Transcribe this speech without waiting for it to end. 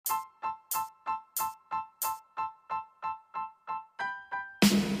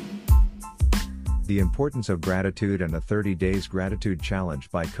The Importance of Gratitude and a 30 Days Gratitude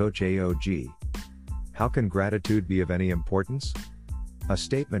Challenge by Coach AOG. How can gratitude be of any importance? A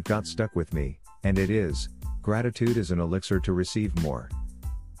statement got stuck with me, and it is, gratitude is an elixir to receive more.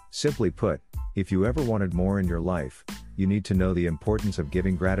 Simply put, if you ever wanted more in your life, you need to know the importance of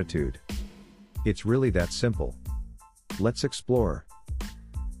giving gratitude. It's really that simple. Let's explore.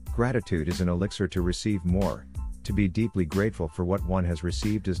 Gratitude is an elixir to receive more. To be deeply grateful for what one has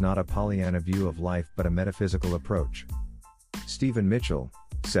received is not a Pollyanna view of life but a metaphysical approach. Stephen Mitchell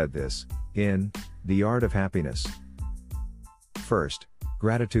said this in The Art of Happiness. First,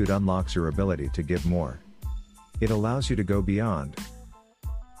 gratitude unlocks your ability to give more. It allows you to go beyond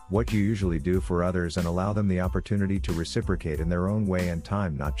what you usually do for others and allow them the opportunity to reciprocate in their own way and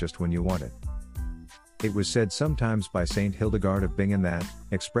time, not just when you want it. It was said sometimes by Saint Hildegard of Bingen that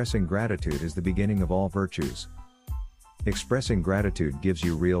expressing gratitude is the beginning of all virtues. Expressing gratitude gives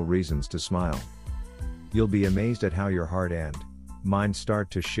you real reasons to smile. You'll be amazed at how your heart and mind start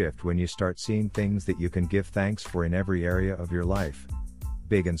to shift when you start seeing things that you can give thanks for in every area of your life,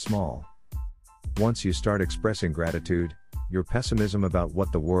 big and small. Once you start expressing gratitude, your pessimism about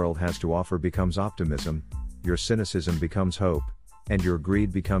what the world has to offer becomes optimism, your cynicism becomes hope, and your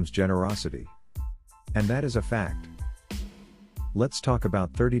greed becomes generosity. And that is a fact. Let's talk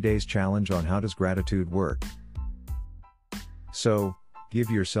about 30 Days Challenge on how does gratitude work. So, give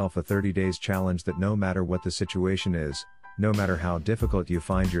yourself a 30 days challenge that no matter what the situation is, no matter how difficult you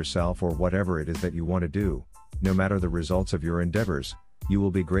find yourself or whatever it is that you want to do, no matter the results of your endeavors, you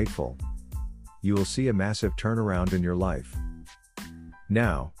will be grateful. You will see a massive turnaround in your life.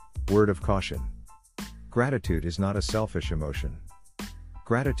 Now, word of caution. Gratitude is not a selfish emotion.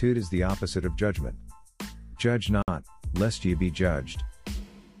 Gratitude is the opposite of judgment. Judge not, lest ye be judged.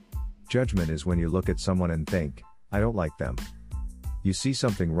 Judgment is when you look at someone and think, I don't like them. You see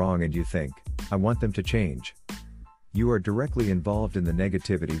something wrong and you think, I want them to change. You are directly involved in the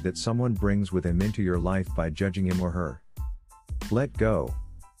negativity that someone brings with him into your life by judging him or her. Let go.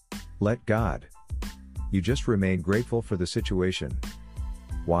 Let God. You just remain grateful for the situation.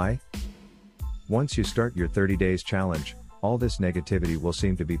 Why? Once you start your 30 days challenge, all this negativity will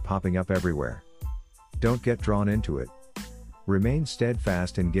seem to be popping up everywhere. Don't get drawn into it. Remain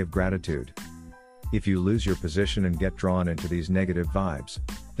steadfast and give gratitude. If you lose your position and get drawn into these negative vibes,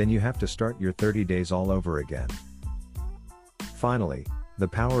 then you have to start your 30 days all over again. Finally, the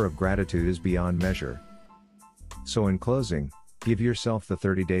power of gratitude is beyond measure. So in closing, give yourself the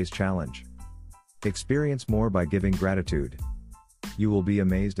 30 days challenge. Experience more by giving gratitude. You will be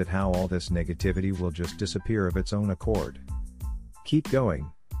amazed at how all this negativity will just disappear of its own accord. Keep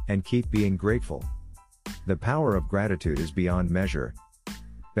going, and keep being grateful. The power of gratitude is beyond measure.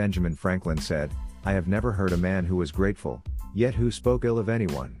 Benjamin Franklin said, I have never heard a man who was grateful, yet who spoke ill of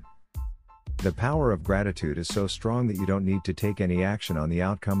anyone. The power of gratitude is so strong that you don't need to take any action on the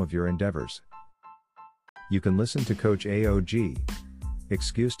outcome of your endeavors. You can listen to Coach AOG,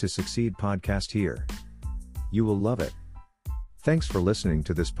 Excuse to Succeed podcast here. You will love it. Thanks for listening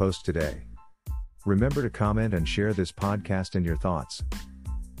to this post today. Remember to comment and share this podcast and your thoughts.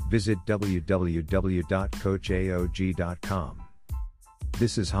 Visit www.coachaog.com.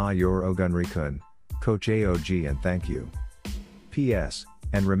 This is Yor Ogunrikun, Coach AOG, and thank you. P.S.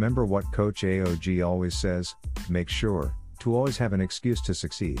 And remember what Coach AOG always says, make sure to always have an excuse to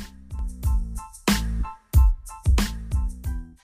succeed.